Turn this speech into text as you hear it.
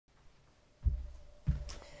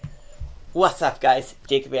What's up guys,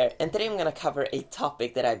 Jacob here, and today I'm gonna cover a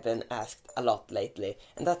topic that I've been asked a lot lately,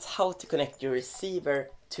 and that's how to connect your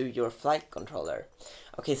receiver to your flight controller.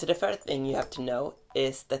 Okay, so the first thing you have to know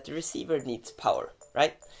is that the receiver needs power,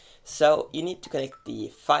 right? So you need to connect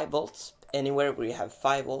the 5 volts anywhere where you have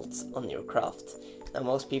 5 volts on your craft. Now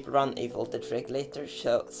most people run a voltage regulator,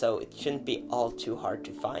 so it shouldn't be all too hard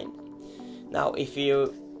to find. Now if you're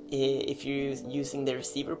using the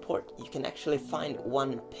receiver port, you can actually find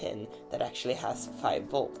one pin that actually has 5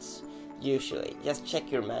 volts. Usually, just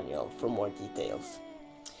check your manual for more details.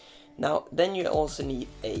 Now, then you also need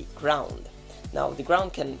a ground. Now, the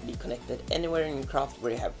ground can be connected anywhere in your craft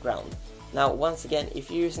where you have ground. Now, once again,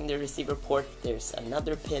 if you're using the receiver port, there's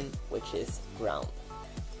another pin which is ground.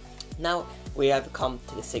 Now, we have come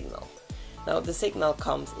to the signal. Now, the signal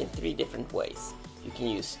comes in 3 different ways. You can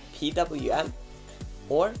use PWM,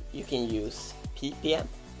 or you can use PPM,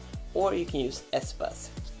 or you can use SBUS.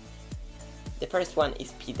 The first one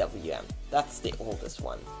is PWM, that's the oldest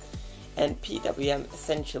one. And PWM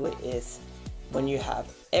essentially is when you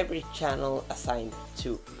have every channel assigned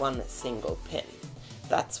to one single pin.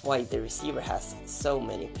 That's why the receiver has so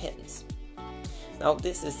many pins. Now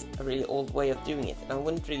this is a really old way of doing it, and I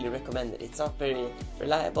wouldn't really recommend it. It's not very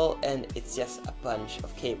reliable and it's just a bunch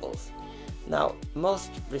of cables. Now, most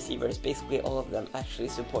receivers, basically all of them, actually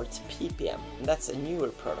supports PPM, and that's a newer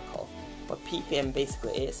protocol. What PPM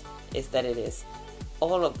basically is that it is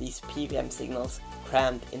all of these PPM signals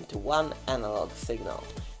crammed into one analog signal.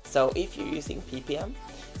 So if you're using PPM,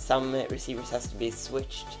 some receivers has to be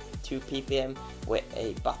switched to PPM with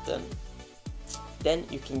a button. Then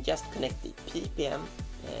you can just connect the PPM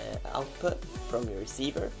output from your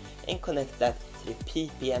receiver and connect that to the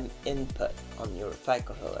PPM input on your flight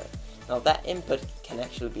controller. Now that input can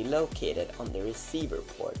actually be located on the receiver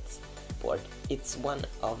port. It's one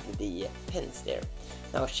of the pins there.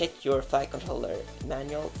 Now check your flight controller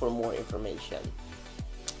manual for more information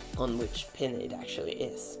on which pin it actually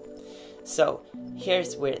is. So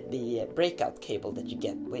here's where the breakout cable that you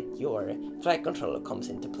get with your flight controller comes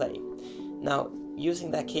into play. Now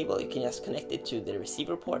using that cable, you can just connect it to the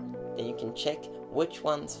receiver port. Then you can check which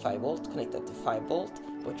one's 5 volt, connect that to 5 volt,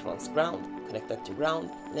 which one's ground, connect that to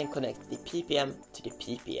ground, and then connect the PPM to the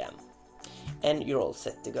PPM. And you're all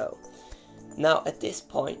set to go. Now at this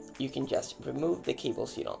point, you can just remove the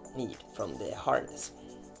cables you don't need from the harness.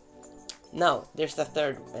 Now there's a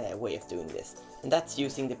third way of doing this, and that's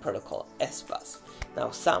using the protocol SBUS.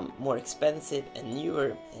 Now some more expensive and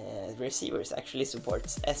newer receivers actually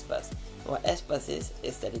supports SBUS. What SBUS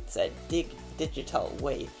is that it's a digital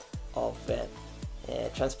way of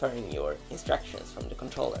transferring your instructions from the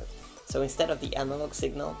controller. So instead of the analog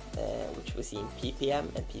signal, which we see in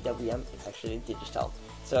PPM and PWM, it's actually digital.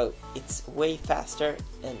 So it's way faster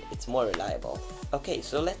and it's more reliable. Okay,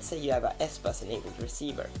 so let's say you have a SBUS enabled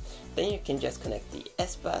receiver. Then you can just connect the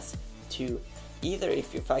SBUS to either,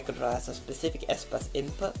 if your flight controller has a specific SBUS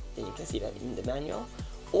input, then you can see that in the manual,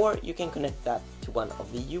 or you can connect that to one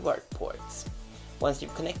of the UART ports. Once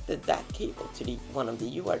you've connected that cable to one of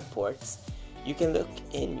the UART ports, you can look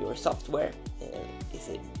in your software.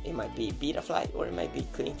 It might be Betaflight, or it might be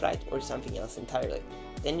CleanFlight, or something else entirely.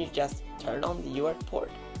 Then you just turn on the UART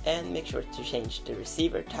port and make sure to change the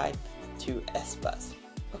receiver type to SBUS.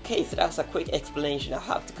 Okay, so that was a quick explanation of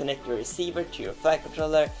how to connect your receiver to your flight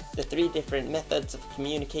controller, the 3 different methods of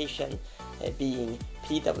communication being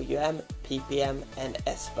PWM, PPM, and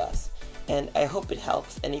SBUS. And I hope it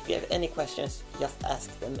helps, and if you have any questions, just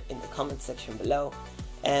ask them in the comment section below.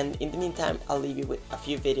 And in the meantime, I'll leave you with a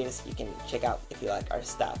few videos you can check out if you like our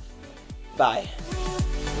stuff. Bye!